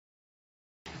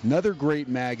Another great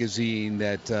magazine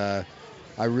that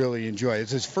I really enjoy.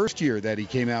 It's his first year that he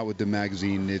came out with the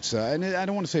magazine. It's and I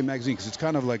don't want to say magazine because it's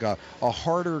kind of like a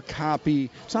harder copy.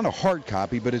 It's not a hard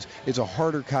copy, but it's a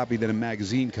harder copy than a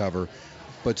magazine cover.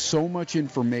 But so much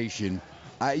information.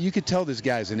 You could tell this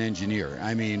guy's an engineer.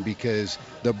 I mean, because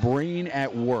the brain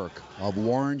at work of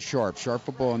Warren Sharp,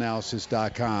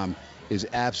 sharpfootballanalysis.com, is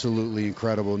absolutely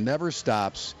incredible. Never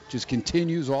stops, just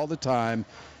continues all the time.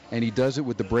 And he does it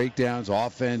with the breakdowns,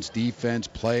 offense, defense,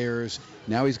 players.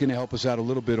 Now he's going to help us out a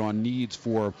little bit on needs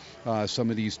for some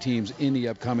of these teams in the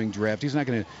upcoming draft. He's not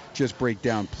going to just break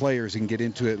down players and get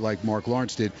into it like Mark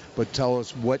Lawrence did, but tell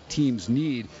us what teams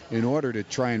need in order to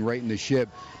try and righten the ship.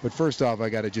 But first off, I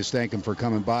got to just thank him for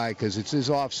coming by because it's his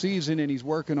off season and he's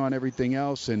working on everything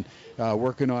else and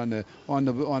working on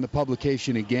the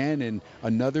publication again, and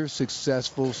another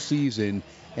successful season.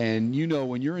 And you know,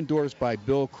 when you're endorsed by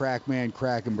Bill Crackman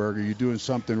Krackenberger, you're doing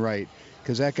something right,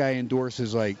 because that guy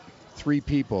endorses like 3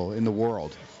 people in the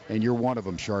world, and you're one of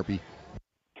them, Sharpie.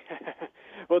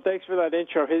 Well, thanks for that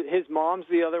intro. His mom's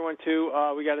the other one too.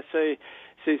 We got to say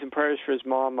some prayers for his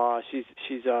mom. She's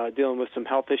dealing with some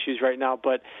health issues right now,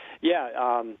 but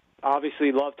yeah,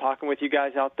 obviously love talking with you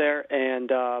guys out there,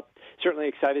 and certainly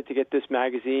excited to get this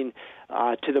magazine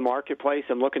to the marketplace.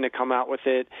 I'm looking to come out with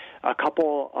it a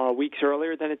couple weeks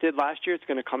earlier than it did last year. It's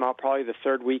going to come out probably the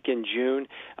 3rd week in June.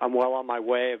 I'm well on my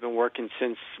way. I've been working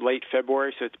since late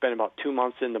February, so it's been about 2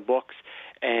 months in the books,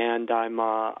 and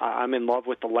I'm in love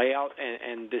with the layout,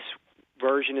 and this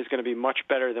version is going to be much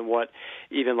better than what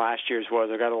even last year's was.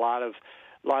 I've got a lot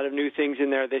of new things in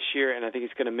there this year, and I think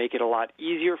it's going to make it a lot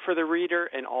easier for the reader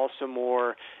and also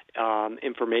more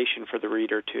information for the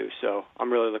reader, too. So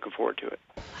I'm really looking forward to it.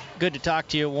 Good to talk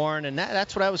to you, Warren, and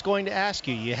that's what I was going to ask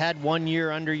you. You had 1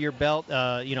 year under your belt,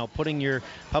 putting your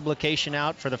publication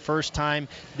out for the first time.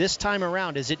 This time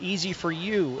around, is it easy for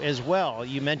you as well?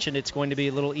 You mentioned it's going to be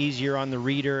a little easier on the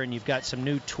reader, and you've got some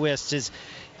new twists.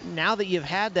 Now that you've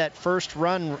had that first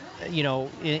run,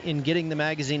 in getting the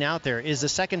magazine out there, is the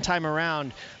second time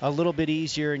around a little bit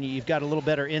easier and you've got a little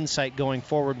better insight going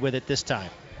forward with it this time?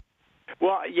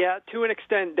 Well, yeah, to an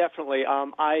extent, definitely.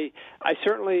 I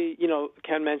certainly,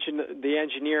 Ken mentioned the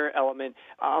engineer element.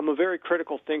 I'm a very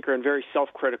critical thinker and very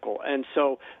self-critical. And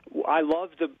so I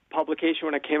loved the publication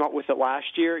when I came out with it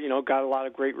last year. Got a lot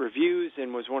of great reviews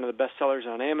and was one of the best sellers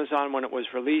on Amazon when it was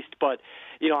released. But,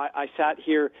 I sat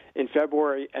here in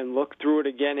February and looked through it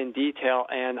again in detail,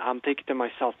 and I'm thinking to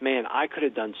myself, man, I could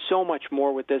have done so much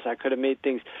more with this. I could have made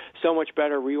things so much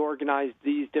better, reorganized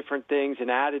these different things and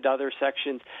added other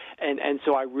sections. And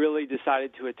so I really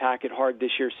decided to attack it hard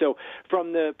this year. So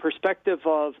from the perspective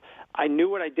of I knew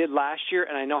what I did last year,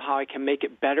 and I know how I can make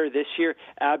it better this year,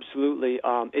 absolutely.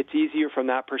 It's easier from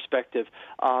that perspective.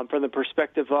 From the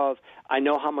perspective of I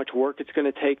know how much work it's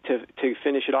going to take to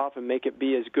finish it off and make it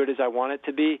be as good as I want it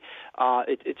to be.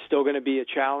 It's still going to be a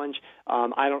challenge.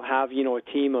 I don't have, a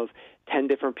team of 10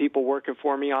 different people working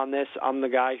for me on this. I'm the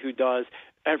guy who does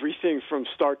everything from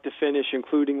start to finish,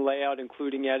 including layout,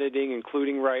 including editing,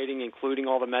 including writing, including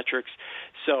all the metrics.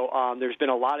 So there's been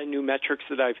a lot of new metrics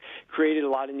that I've created, a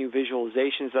lot of new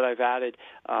visualizations that I've added,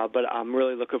 but I'm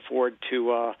really looking forward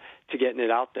to getting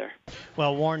it out there.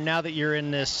 Well, Warren, now that you're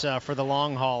in this for the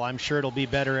long haul, I'm sure it'll be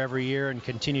better every year and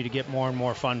continue to get more and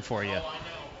more fun for you.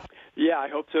 Yeah, I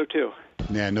hope so too.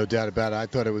 Yeah, no doubt about it. I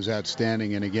thought it was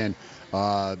outstanding. And again,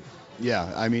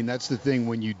 yeah, I mean, that's the thing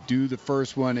when you do the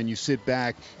first one and you sit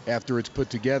back after it's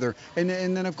put together. And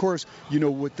then, of course,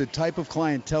 with the type of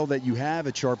clientele that you have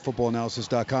at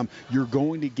sharpfootballanalysis.com, you're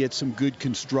going to get some good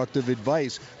constructive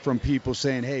advice from people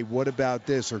saying, hey, what about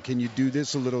this? Or can you do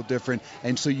this a little different?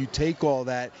 And so you take all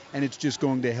that, and it's just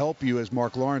going to help you, as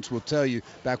Mark Lawrence will tell you,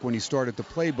 back when he started the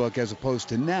playbook, as opposed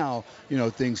to now,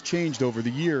 things changed over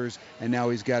the years, and now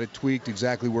he's got it tweaked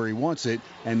exactly where he wants it,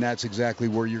 and that's exactly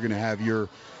where you're going to have your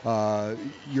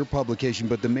publication.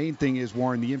 But the main thing is,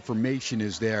 Warren, the information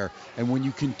is there, and when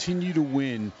you continue to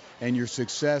win and you're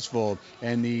successful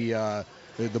and the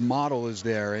model is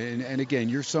there, and again,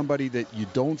 you're somebody that you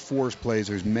don't force plays.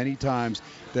 There's many times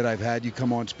that I've had you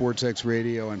come on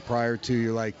SportsXRadio, and prior to,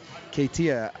 you're like, KT,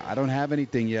 I don't have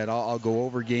anything yet. I'll go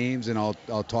over games and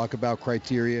I'll talk about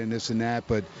criteria and this and that,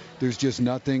 but there's just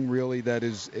nothing really that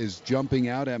is jumping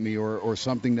out at me or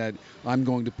something that I'm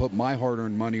going to put my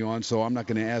hard-earned money on, so I'm not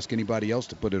going to ask anybody else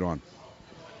to put it on.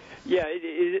 Yeah,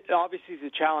 it obviously is a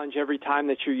challenge every time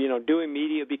that you're, doing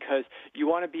media, because you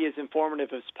want to be as informative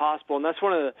as possible, and that's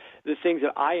one of the things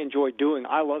that I enjoy doing.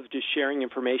 I love just sharing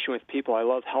information with people. I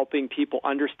love helping people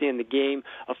understand the game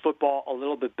of football a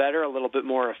little bit better, a little bit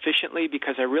more efficiently,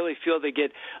 because I really feel they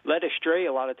get led astray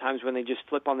a lot of times when they just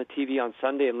flip on the TV on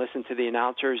Sunday and listen to the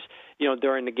announcers,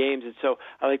 during the games. And so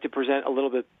I like to present a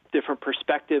little bit different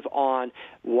perspective on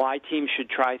why teams should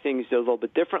try things a little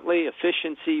bit differently,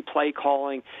 efficiency, play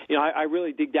calling. I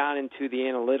really dig down into the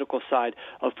analytical side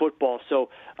of football. So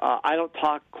I don't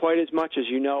talk quite as much as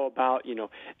about,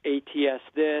 ATS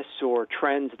this or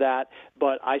trends that,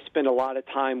 but I spend a lot of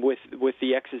time with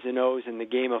the X's and O's in the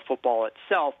game of football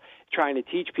itself, trying to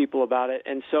teach people about it.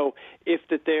 And so if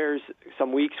there's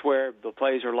some weeks where the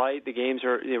plays are light, the games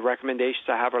are, the recommendations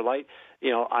I have are light,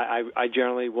 I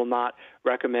generally will not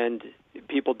recommend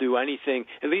people do anything,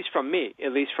 at least from me,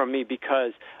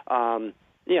 because,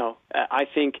 I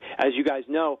think, as you guys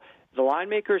know, the line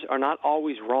makers are not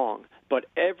always wrong, but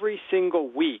every single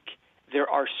week there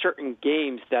are certain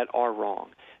games that are wrong.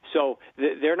 So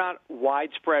they're not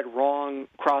widespread wrong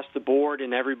across the board,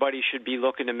 and everybody should be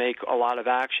looking to make a lot of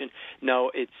action.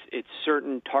 No, it's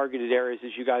certain targeted areas,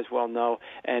 as you guys well know,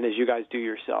 and as you guys do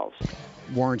yourselves.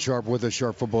 Warren Sharp with us,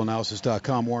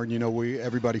 sharpfootballanalysis.com. Warren,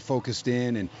 everybody focused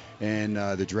in, and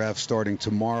the draft starting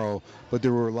tomorrow, but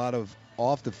there were a lot of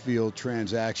off-the-field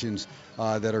transactions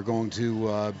that are going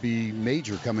to be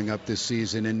major coming up this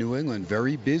season in New England.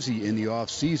 Very busy in the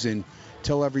off-season.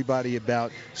 Tell everybody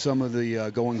about some of the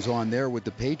goings-on there with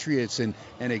the Patriots. And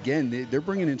again, they're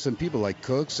bringing in some people like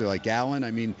Cooks, like Allen.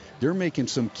 I mean, they're making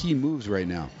some key moves right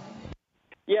now.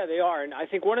 Yeah, they are. And I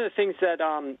think one of the things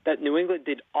that New England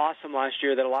did awesome last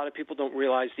year that a lot of people don't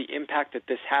realize the impact that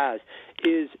this has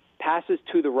is passes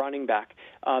to the running back.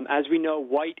 As we know,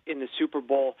 White in the Super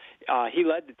Bowl, he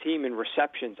led the team in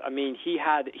receptions. I mean,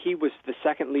 he was the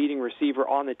second leading receiver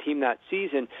on the team that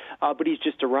season, but he's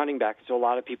just a running back, so a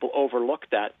lot of people overlook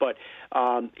that. But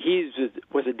he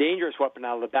was a dangerous weapon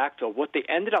out of the backfield. What they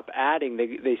ended up adding,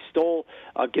 they stole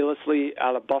Gillislee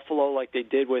out of Buffalo like they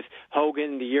did with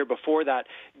Hogan the year before that.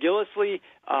 Gillislee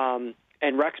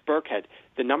and Rex Burkhead,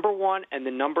 the number 1 and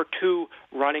the number 2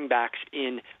 running backs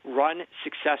in run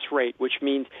success rate, which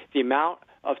means the amount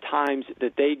of times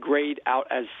that they grade out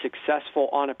as successful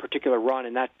on a particular run,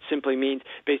 and that simply means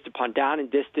based upon down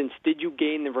and distance, did you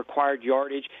gain the required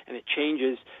yardage, and it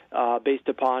changes based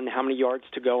upon how many yards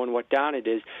to go and what down it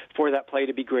is for that play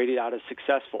to be graded out as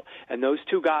successful. And those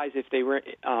two guys, if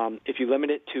you limit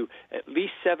it to at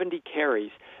least 70 carries,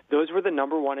 those were the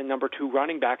number 1 and number 2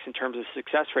 running backs in terms of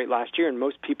success rate last year, and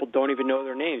most people don't even know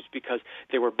their names because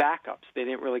they were backups. They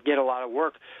didn't really get a lot of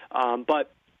work,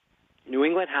 but New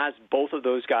England has both of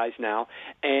those guys now,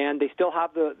 and they still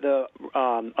have the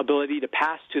ability to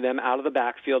pass to them out of the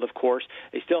backfield, of course.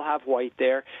 They still have White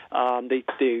there. They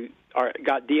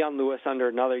got Dion Lewis under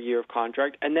another year of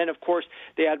contract. And then, of course,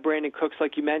 they had Brandon Cooks,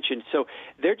 like you mentioned. So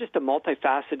they're just a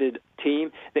multifaceted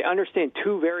team. They understand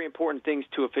 2 very important things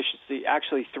to efficiency,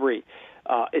 actually 3.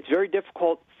 It's very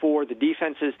difficult for the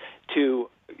defenses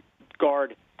to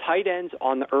guard tight ends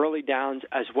on the early downs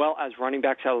as well as running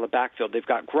backs out of the backfield. They've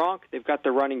got Gronk, they've got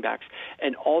the running backs.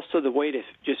 And also the way to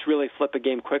just really flip a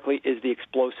game quickly is the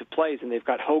explosive plays. And they've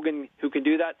got Hogan who can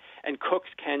do that, and Cooks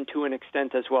can to an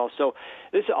extent as well. So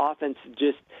this offense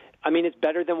it's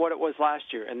better than what it was last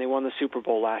year, and they won the Super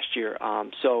Bowl last year.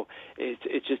 So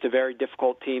it's just a very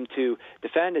difficult team to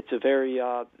defend.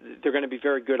 They're going to be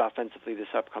very good offensively this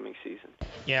upcoming season.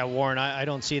 Yeah, Warren, I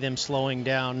don't see them slowing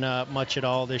down much at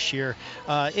all this year.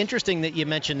 Interesting that you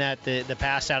mentioned that, the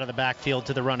pass out of the backfield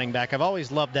to the running back. I've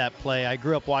always loved that play. I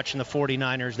grew up watching the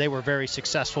 49ers. They were very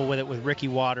successful with it with Ricky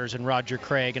Watters and Roger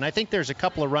Craig. And I think there's a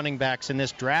couple of running backs in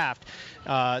this draft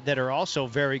that are also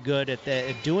very good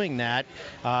at doing that.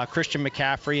 Christian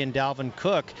McCaffrey and Dalvin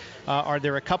Cook. Are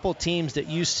there a couple teams that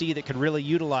you see that could really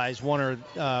utilize one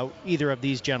or either of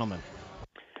these gentlemen?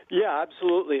 Yeah,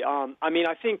 absolutely.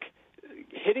 I think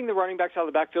hitting the running backs out of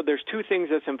the backfield, there's 2 things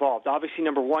that's involved. Obviously,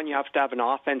 number 1, you have to have an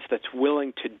offense that's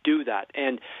willing to do that.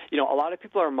 And, a lot of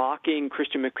people are mocking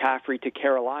Christian McCaffrey to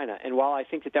Carolina. And while I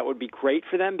think that would be great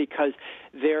for them because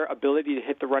their ability to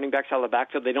hit the running backs out of the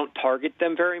backfield, they don't target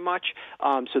them very much,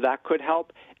 so that could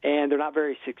help. And they're not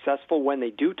very successful when they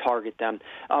do target them.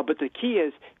 But the key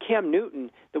is Cam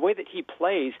Newton, the way that he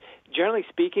plays, generally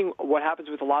speaking, what happens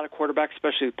with a lot of quarterbacks,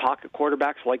 especially pocket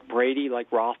quarterbacks like Brady,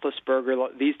 like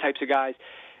Roethlisberger, these types of guys,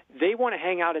 they want to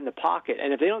hang out in the pocket,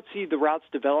 and if they don't see the routes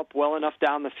develop well enough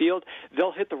down the field,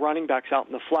 they'll hit the running backs out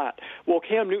in the flat. Well,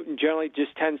 Cam Newton generally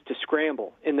just tends to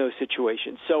scramble in those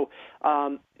situations. So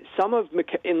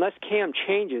unless Cam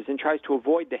changes and tries to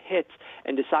avoid the hits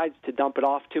and decides to dump it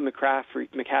off to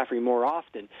McCaffrey more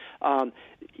often,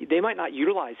 they might not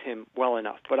utilize him well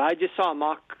enough. But I just saw a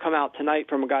mock come out tonight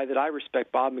from a guy that I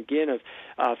respect, Bob McGinn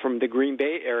from the Green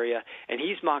Bay area, and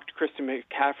he's mocked Christian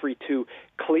McCaffrey to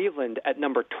Cleveland at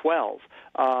number 12,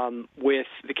 with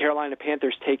the Carolina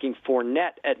Panthers taking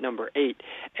Fournette at number 8.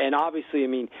 And obviously, I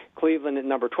mean, Cleveland at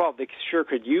number 12, they sure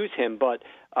could use him, but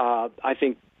I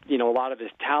think a lot of his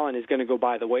talent is going to go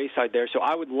by the wayside there. So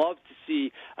I would love to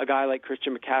see a guy like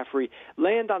Christian McCaffrey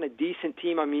land on a decent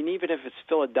team. I mean, even if it's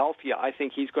Philadelphia, I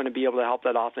think he's going to be able to help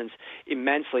that offense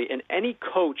immensely. And any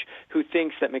coach who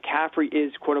thinks that McCaffrey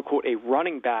is, quote-unquote, a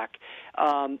running back,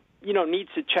 needs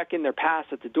to check in their pass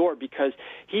at the door, because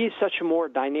he's such a more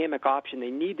dynamic option. They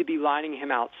need to be lining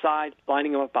him up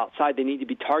outside. They need to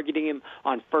be targeting him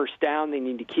on first down. They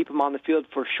need to keep him on the field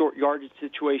for short yardage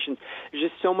situations. There's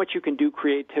just so much you can do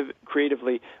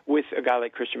creatively with a guy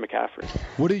like Christian McCaffrey.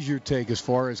 What is your take as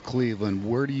far as Cleveland?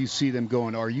 Where do you see them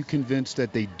going? Are you convinced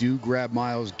that they do grab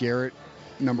Myles Garrett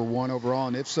number 1 overall?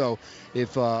 And if so,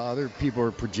 if other people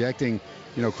are projecting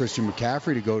Christian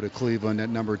McCaffrey to go to Cleveland at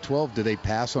number 12, do they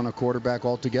pass on a quarterback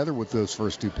altogether with those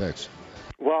first 2 picks?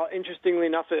 Well, interestingly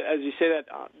enough, as you say that,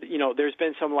 there's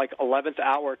been some 11th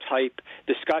hour type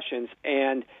discussions,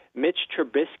 and Mitch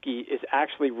Trubisky is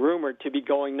actually rumored to be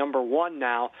going number 1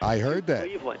 now. I heard that.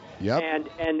 Cleveland. Yep.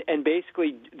 And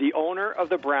basically the owner of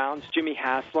the Browns, Jimmy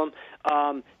Haslam,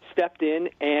 stepped in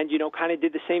and kind of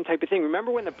did the same type of thing. Remember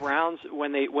when the Browns,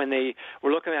 when they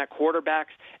were looking at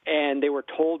quarterbacks and they were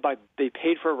told they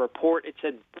paid for a report, it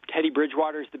said Teddy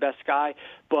Bridgewater is the best guy,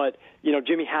 but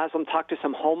Jimmy Haslam talked to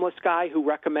some homeless guy who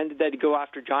recommended that he go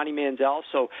after Johnny Manziel,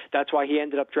 so that's why he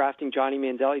ended up drafting Johnny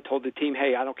Manziel. He told the team,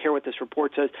 hey, I don't care what this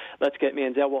report says, let's get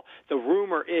Manziel. Well, the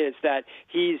rumor is that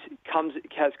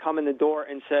has come in the door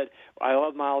and said, I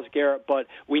love Myles Garrett, but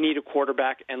we need a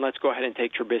quarterback, and let's go ahead and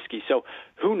take Trubisky. So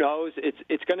who knows?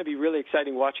 It's going to be really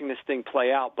exciting watching this thing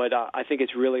play out, but I think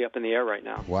it's really up in the air right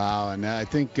now. Wow, and I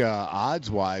think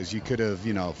odds-wise, you could have,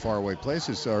 faraway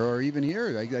places, or even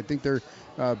here. I think they're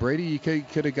Brady, you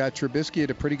could have got Trubisky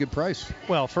at a pretty good price.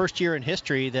 Well, first year in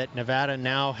history that Nevada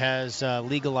now has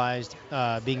legalized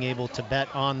being able to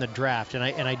bet on the draft, and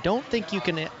I don't think you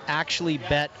can actually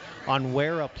bet on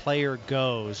where a player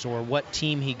goes or what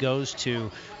team he goes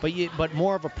to, but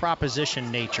more of a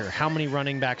proposition nature. How many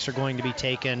running backs are going to be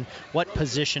taken? What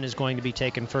position is going to be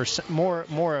taken first?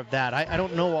 More of that. I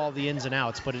don't know all the ins and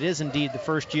outs, but it is indeed the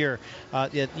first year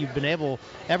that you've been able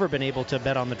to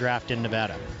bet on the draft in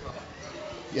Nevada.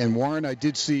 And Warren, I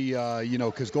did see,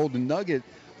 because Golden Nugget,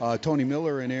 Tony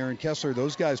Miller and Aaron Kessler,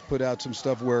 those guys put out some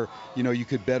stuff where, you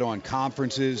could bet on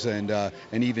conferences and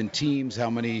even teams, how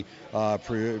many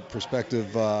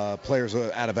prospective players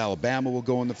out of Alabama will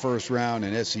go in the first round,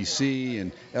 and SEC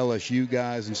and LSU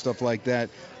guys and stuff like that.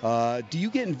 Do you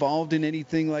get involved in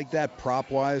anything like that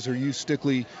prop-wise, or you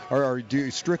strictly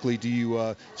do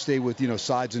you stay with,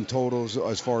 sides and totals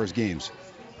as far as games?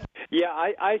 Yeah,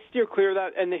 I steer clear of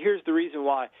that, and here's the reason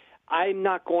why. I'm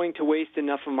not going to waste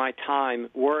enough of my time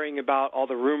worrying about all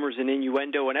the rumors and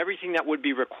innuendo and everything that would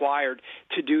be required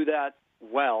to do that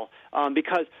well,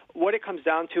 because what it comes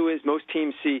down to is most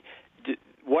teams see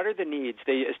what are the needs.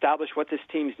 They establish what this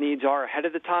team's needs are ahead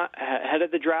of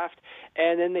the draft,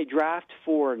 and then they draft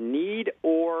for need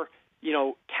or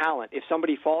talent. If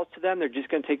somebody falls to them, they're just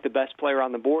going to take the best player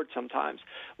on the board sometimes.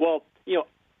 Well,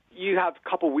 you have a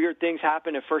couple weird things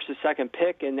happen at first and second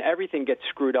pick, and everything gets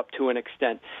screwed up to an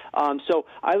extent. So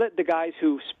I let the guys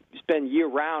who spend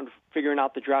year-round figuring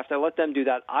out the draft, I let them do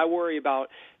that. I worry about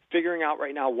figuring out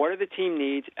right now what are the team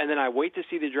needs, and then I wait to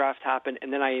see the draft happen,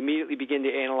 and then I immediately begin to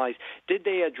analyze, did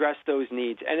they address those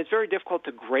needs? And it's very difficult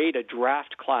to grade a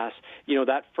draft class,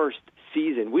 that first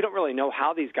season. We don't really know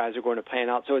how these guys are going to pan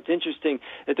out, so it's interesting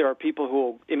that there are people who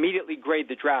will immediately grade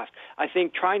the draft. I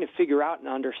think trying to figure out and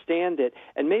understand it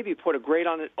and maybe put a grade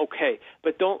on it, okay,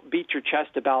 but don't beat your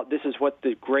chest about this is what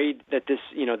the grade that this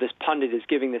pundit is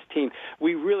giving this team.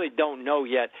 We really don't know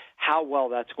yet how well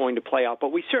that's going to play out,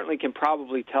 but we certainly can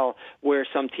probably tell where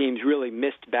some teams really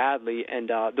missed badly, and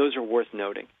those are worth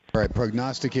noting. All right,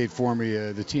 prognosticate for me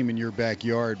the team in your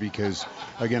backyard, because,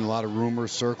 again, a lot of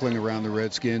rumors circling around the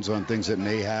Redskins on things that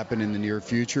may happen in the near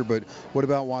future. But what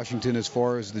about Washington as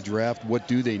far as the draft? What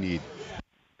do they need?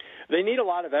 They need a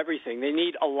lot of everything. They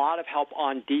need a lot of help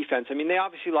on defense. I mean, they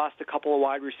obviously lost a couple of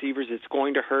wide receivers. It's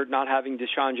going to hurt not having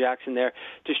Deshaun Jackson there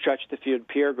to stretch the field.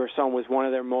 Pierre Garçon was one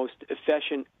of their most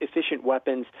efficient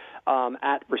weapons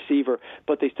at receiver.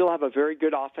 But they still have a very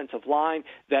good offensive line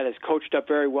that is coached up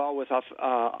very well with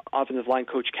offensive line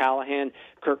coach Callahan.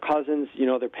 Kirk Cousins,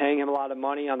 they're paying him a lot of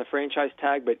money on the franchise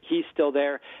tag, but he's still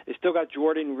there. They still got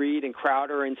Jordan Reed and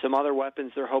Crowder and some other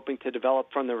weapons they're hoping to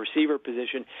develop from the receiver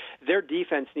position. Their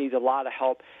defense needs a lot of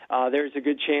help. There's a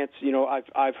good chance,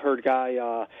 I've heard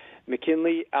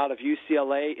McKinley out of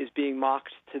UCLA is being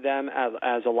mocked to them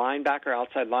as a linebacker,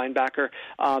 outside linebacker.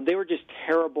 They were just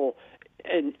terrible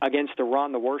against the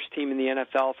run, the worst team in the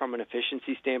NFL from an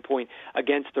efficiency standpoint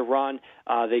against the run.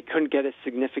 They couldn't get a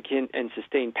significant and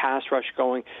sustained pass rush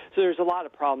going. So there's a lot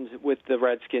of problems with the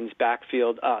Redskins'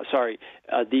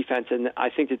 defense, and I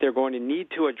think that they're going to need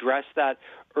to address that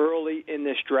early in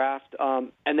this draft.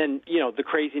 And then, the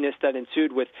craziness that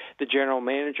ensued with the general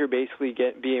manager basically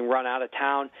being run out of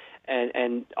town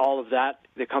and all of that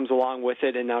comes along with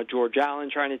it, and now George Allen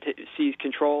trying to seize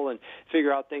control and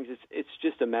figure out things. It's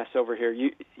just a mess over here.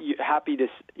 You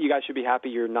guys should be happy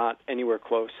you're not anywhere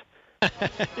close.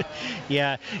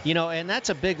 Yeah, and that's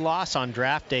a big loss on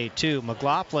draft day, too.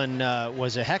 McLaughlin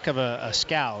was a heck of a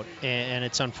scout, and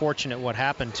it's unfortunate what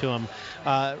happened to him.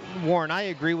 Warren, I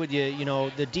agree with you.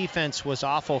 The defense was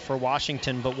awful for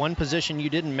Washington, but one position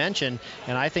you didn't mention,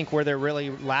 and I think where they're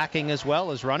really lacking as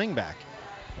well, is running back.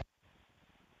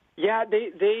 Yeah,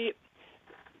 they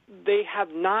have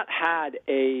not had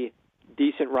a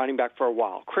decent running back for a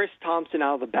while. Chris Thompson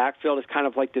out of the backfield is kind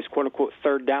of like this quote-unquote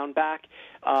third down back.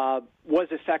 Was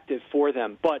effective for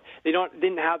them, but they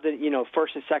didn't have the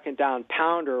first and second down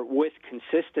pounder with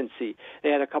consistency. They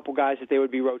had a couple guys that they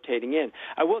would be rotating in.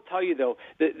 I will tell you though,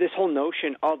 this whole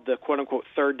notion of the quote unquote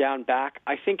third down back,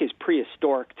 I think, is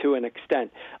prehistoric to an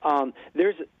extent.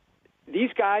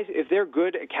 These guys, if they're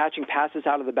good at catching passes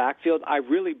out of the backfield, I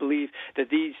really believe that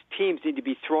these teams need to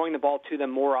be throwing the ball to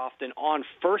them more often on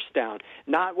first down,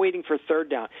 not waiting for third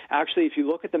down. Actually, if you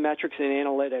look at the metrics and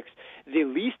analytics, the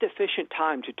least efficient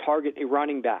time to target a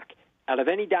running back out of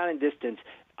any down and distance,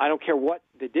 I don't care what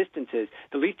the distance is,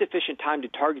 the least efficient time to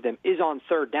target them is on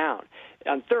third down.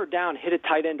 On third down, hit a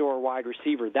tight end or a wide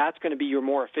receiver. That's going to be your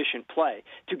more efficient play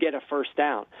to get a first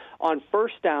down. On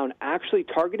first down, actually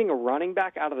targeting a running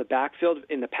back out of the backfield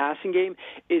in the passing game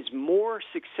is more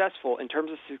successful in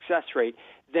terms of success rate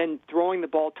than throwing the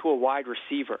ball to a wide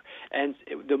receiver. And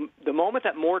the moment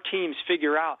that more teams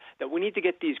figure out that we need to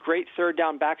get these great third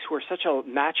down backs who are such a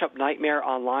matchup nightmare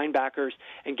on linebackers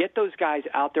and get those guys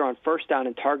out there on first down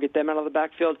and target them out of the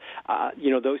backfield,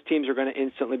 those teams are going to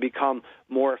instantly become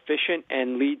more efficient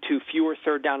and lead to fewer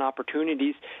third down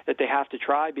opportunities that they have to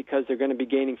try because they're going to be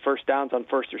gaining first downs on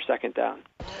first or second down.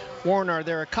 Warren, are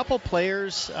there a couple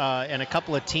players and a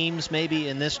couple of teams maybe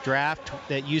in this draft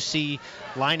that you see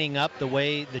lining up the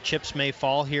way the chips may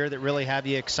fall here that really have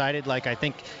you excited? Like, I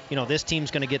think, this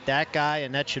team's going to get that guy,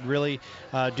 and that should really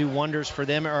do wonders for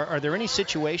them. Are there any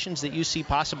situations that you see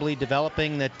possibly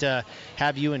developing that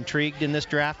have you intrigued in this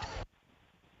draft?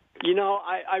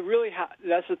 I really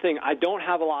that's the thing. I don't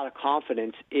have a lot of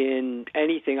confidence in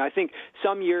anything. I think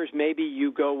some years maybe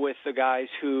you go with the guys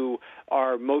who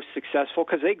are most successful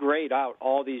because they grade out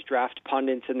all these draft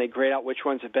pundits and they grade out which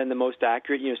ones have been the most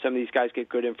accurate. Some of these guys get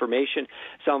good information.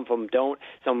 Some of them don't.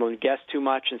 Some of them guess too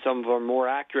much, and some of them are more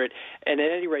accurate. And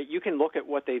at any rate, you can look at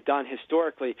what they've done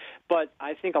historically. But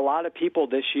I think a lot of people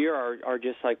this year are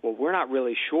just like, well, we're not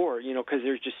really sure, because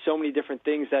there's just so many different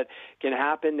things that can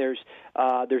happen. There's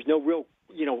no real,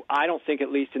 I don't think,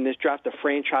 at least in this draft, a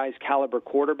franchise caliber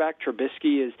quarterback.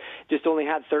 Trubisky is just only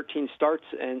had 13 starts,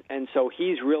 and so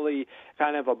he's really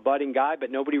kind of a budding guy,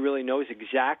 but nobody really knows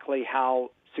exactly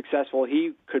how successful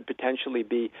he could potentially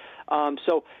be.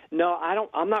 So no,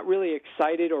 I'm not really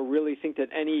excited or really think that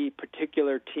any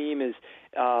particular team is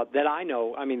that I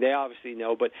know. I mean, they obviously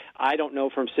know, but I don't know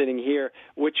from sitting here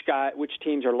which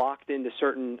teams are locked into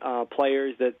certain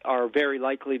players that are very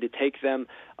likely to take them.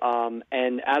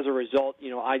 And as a result,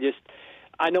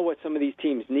 I know what some of these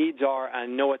teams' needs are. I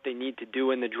know what they need to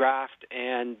do in the draft,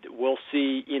 and we'll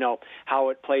see, how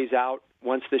it plays out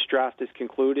once this draft is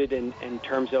concluded in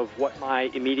terms of what my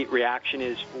immediate reaction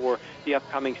is for the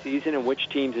upcoming season and which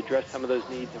teams address some of those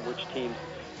needs and which teams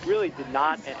really did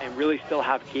not and really still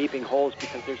have gaping holes,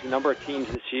 because there's a number of teams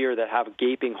this year that have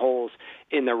gaping holes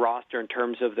in their roster in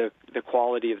terms of the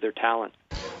quality of their talent.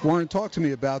 Warren, talk to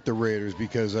me about the Raiders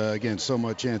because, again, so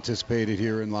much anticipated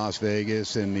here in Las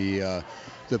Vegas, and the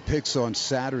the picks on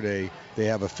Saturday. They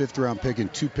have a 5th-round pick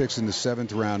and 2 picks in the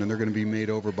 7th round, and they're going to be made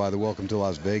over by the Welcome to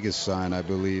Las Vegas sign, I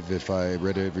believe, if I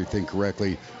read everything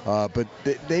correctly. But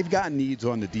they've got needs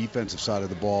on the defensive side of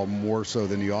the ball more so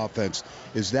than the offense.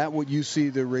 Is that what you see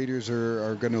the Raiders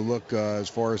are going to look as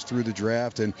far as through the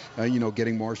draft? And,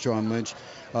 getting Marshawn Lynch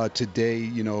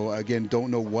today, again, don't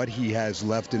know what he has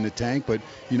left in the tank, but,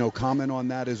 comment on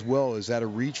that as well. Is that a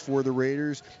reach for the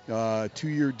Raiders?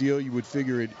 2-year deal, you would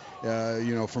figure it,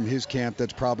 from his camp,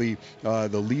 that's probably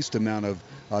the least amount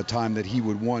of time that he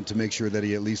would want to make sure that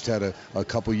he at least had a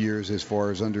couple years as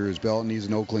far as under his belt. And he's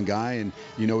an Oakland guy, and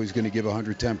he's going to give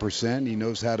 110%. He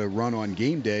knows how to run on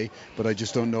game day, but I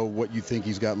just don't know what you think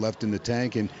he's got left in the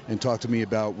tank. And talk to me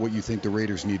about what you think the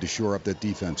Raiders need to shore up that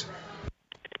defense.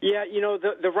 Yeah,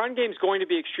 the run game is going to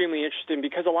be extremely interesting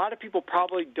because a lot of people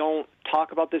probably don't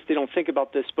talk about this. They don't think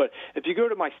about this. But if you go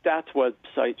to my stats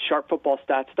website,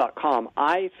 sharpfootballstats.com,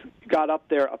 I've got up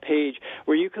there a page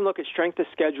where you can look at strength of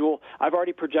schedule. I've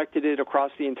already projected it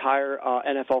across the entire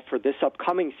NFL for this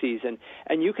upcoming season,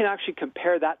 and you can actually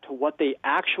compare that to what they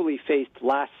actually faced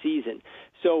last season.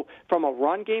 So from a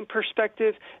run game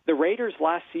perspective, the Raiders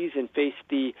last season faced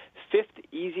the 5th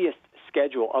easiest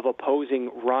schedule of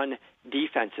opposing run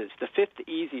defenses, the 5th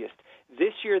easiest.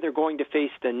 This year they're going to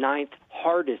face the 9th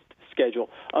hardest schedule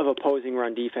of opposing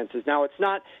run defenses. Now, it's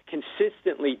not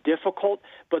consistently difficult,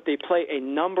 but they play a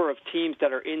number of teams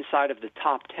that are inside of the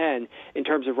top 10 in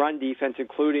terms of run defense,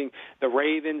 including the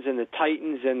Ravens and the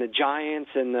Titans and the Giants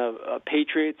and the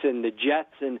Patriots and the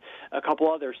Jets and a couple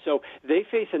others. So they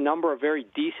face a number of very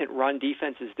decent run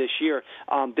defenses this year.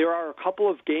 There are a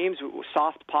couple of games,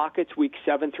 soft pockets, week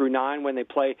 7 through 9, when they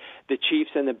play the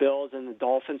Chiefs and the Bills and the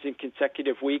Dolphins in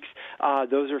consecutive weeks.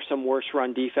 Those are some worse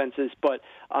run defenses, but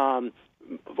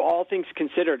all things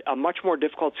considered, a much more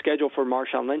difficult schedule for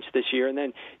Marshawn Lynch this year. And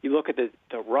then you look at the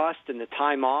rust and the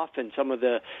time off and some of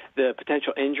the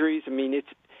potential injuries. I mean,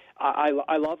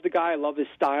 I love the guy. I love his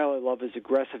style. I love his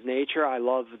aggressive nature. I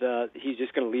love he's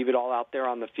just going to leave it all out there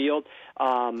on the field.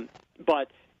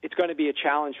 But it's going to be a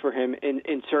challenge for him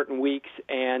in certain weeks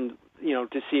and,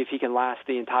 to see if he can last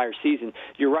the entire season.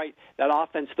 You're right. That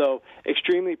offense, though,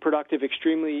 extremely productive,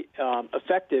 extremely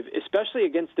effective, especially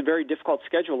against the very difficult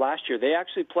schedule last year. They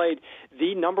actually played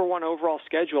the number 1 overall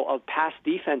schedule of pass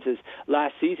defenses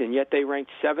last season, yet they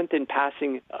ranked 4th in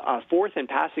passing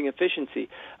efficiency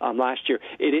last year.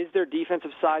 It is their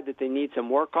defensive side that they need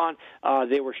some work on.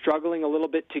 They were struggling a little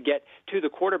bit to get to the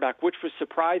quarterback, which was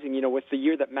surprising, with the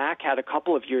year that Mac had a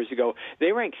couple of years ago.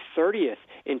 They ranked 30th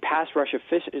in pass rush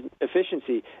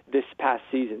efficiency this past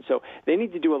season. So they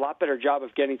need to do a lot better job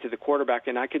of getting to the quarterback,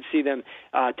 and I could see them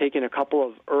taking a couple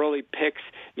of early picks,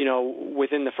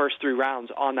 within the first 3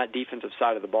 rounds on that defensive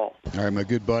side of the ball. All right, my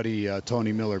good buddy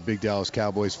Tony Miller, big Dallas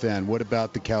Cowboys fan. What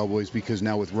about the Cowboys? Because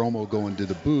now with Romo going to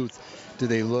the booth, do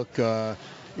they look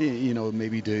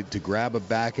maybe to grab a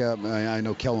backup? I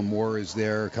know Kellen Moore is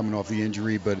there coming off the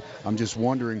injury, but I'm just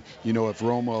wondering, if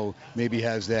Romo maybe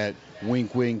has that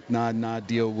wink, nod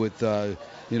deal with,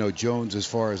 Jones as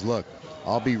far as, look,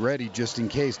 I'll be ready just in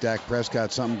case Dak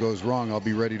Prescott, something goes wrong. I'll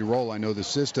be ready to roll. I know the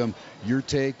system. Your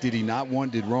take, did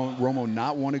Romo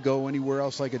not want to go anywhere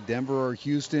else like a Denver or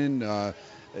Houston?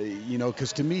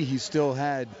 Because to me, he still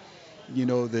had,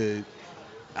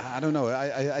 I don't know.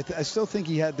 I still think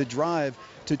he had the drive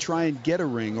to try and get a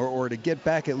ring or to get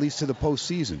back at least to the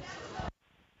postseason.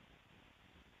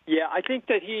 Yeah, I think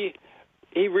that he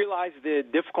realized the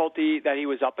difficulty that he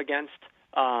was up against,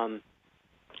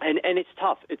 and it's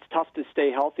tough. It's tough to stay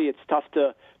healthy. It's tough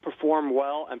to perform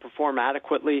well and perform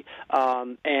adequately.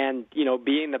 And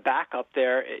being the backup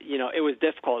there, it was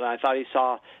difficult. And I thought he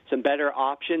saw some better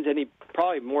options, and he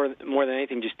probably more than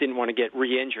anything just didn't want to get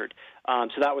re-injured.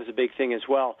 So that was a big thing as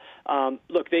well.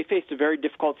 Look, they faced a very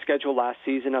difficult schedule last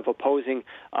season of opposing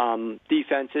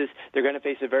defenses. They're going to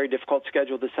face a very difficult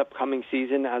schedule this upcoming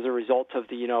season as a result of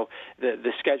the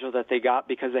schedule that they got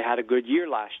because they had a good year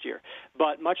last year.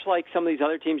 But much like some of these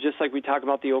other teams, just like we talk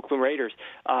about the Oakland Raiders,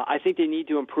 I think they need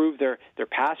to improve their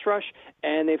pass rush,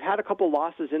 and they've had a couple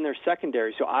losses in their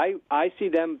secondary. So I see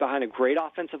them behind a great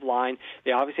offensive line.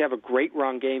 They obviously have a great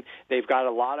run game. They've got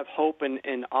a lot of hope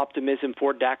and optimism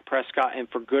for Dak Prescott, and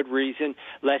for good reason.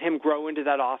 Let him grow into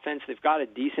that offense. They've got a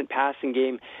decent passing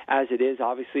game as it is.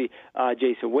 Obviously,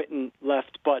 Jason Witten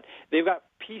left, but they've got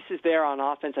pieces there on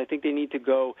offense. I think they need to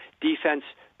go defense.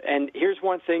 And here's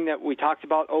one thing that we talked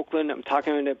about Oakland. I'm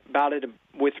talking about it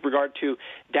with regard to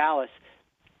Dallas.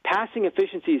 Passing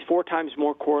efficiency is 4 times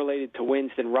more correlated to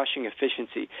wins than rushing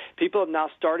efficiency. People have now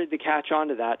started to catch on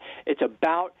to that. It's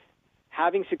about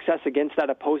having success against that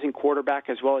opposing quarterback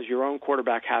as well as your own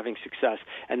quarterback having success.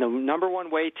 And the number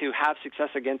one way to have success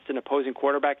against an opposing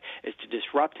quarterback is to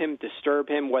disrupt him, disturb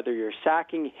him, whether you're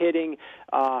sacking, hitting,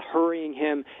 hurrying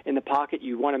him in the pocket.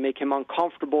 You want to make him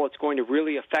uncomfortable. It's going to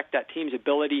really affect that team's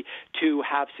ability to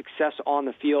have success on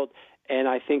the field. And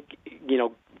I think,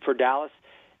 for Dallas,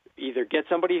 either get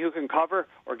somebody who can cover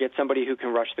or get somebody who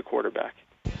can rush the quarterback.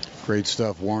 Great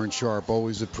stuff, Warren Sharp.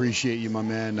 Always appreciate you, my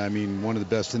man. I mean, one of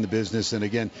the best in the business. And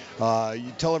again,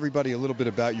 you tell everybody a little bit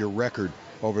about your record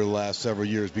over the last several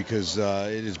years, because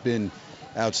it has been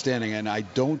outstanding. And I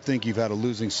don't think you've had a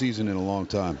losing season in a long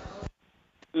time.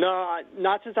 No,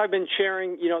 not since I've been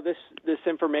sharing, this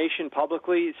information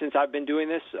publicly. Since I've been doing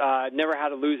this, I've never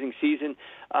had a losing season.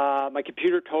 My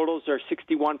computer totals are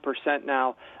 61%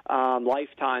 now,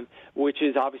 lifetime, which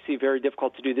is obviously very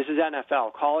difficult to do. This is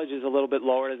NFL. College is a little bit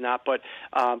lower than that, but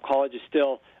college is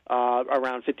still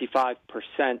around 55%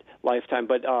 lifetime.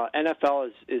 But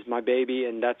NFL is my baby,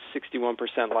 and that's 61%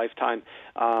 lifetime.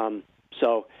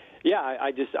 So. Yeah,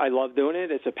 I love doing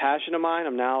it. It's a passion of mine.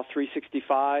 I'm now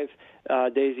 365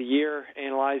 days a year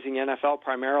analyzing NFL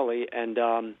primarily, and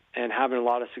having a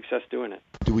lot of success doing it.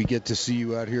 Do we get to see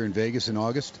you out here in Vegas in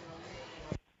August?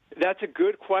 That's a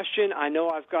good question. I know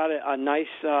I've got a nice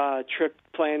trip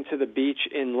planned to the beach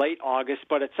in late August,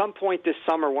 but at some point this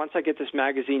summer, once I get this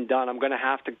magazine done, I'm going to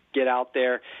have to get out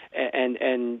there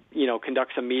and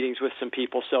conduct some meetings with some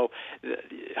people. So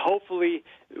hopefully,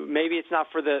 maybe it's not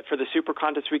for the Super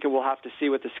Contest weekend. We'll have to see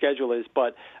what the schedule is.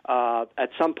 But at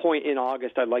some point in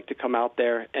August, I'd like to come out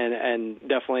there, and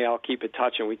definitely I'll keep in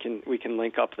touch, and we can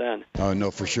link up then. Oh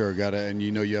no, for sure. And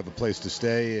you have a place to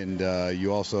stay, and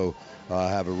you also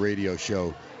have a radio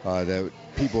show that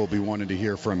people will be wanting to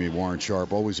hear from you, Warren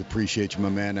Sharp. Always appreciate you, my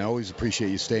man. I always appreciate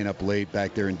you staying up late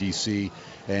back there in D.C.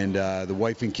 And the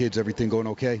wife and kids, everything going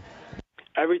okay?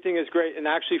 Everything is great. And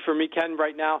actually for me, Ken,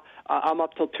 right now, I'm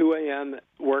up till 2 a.m.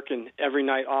 working every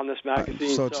night on this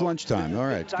magazine. So it's lunchtime. All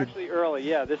right. It's actually early.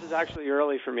 Yeah, this is actually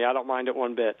early for me. I don't mind it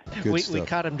one bit. We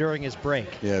caught him during his break.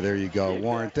 Yeah, there you go. Exactly.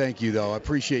 Warren, thank you, though. I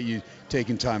appreciate you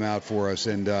taking time out for us.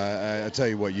 And I tell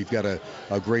you what, you've got a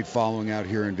great following out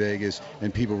here in Vegas,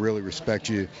 and people really respect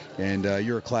you. And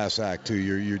you're a class act, too.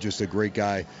 You're just a great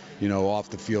guy, off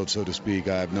the field, so to speak.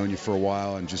 I've known you for a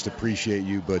while and just appreciate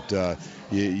you. But,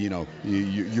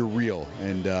 you're real,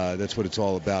 and that's what it's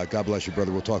all about. God bless you,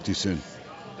 brother. We'll talk to you soon.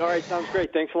 All right, sounds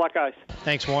great. Thanks a lot, guys.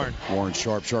 Thanks, Warren. Warren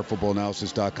Sharp,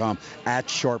 sharpfootballanalysis.com.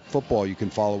 @SharpFootball. You can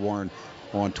follow Warren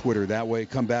on Twitter that way.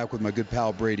 Come back with my good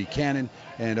pal Brady Cannon,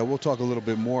 and we'll talk a little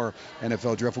bit more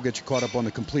NFL draft. We'll get you caught up on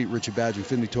the complete Richard Badge and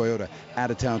Finley Toyota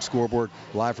out-of-town scoreboard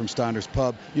live from Steiner's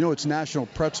Pub. It's National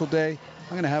Pretzel Day.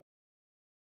 I'm going to have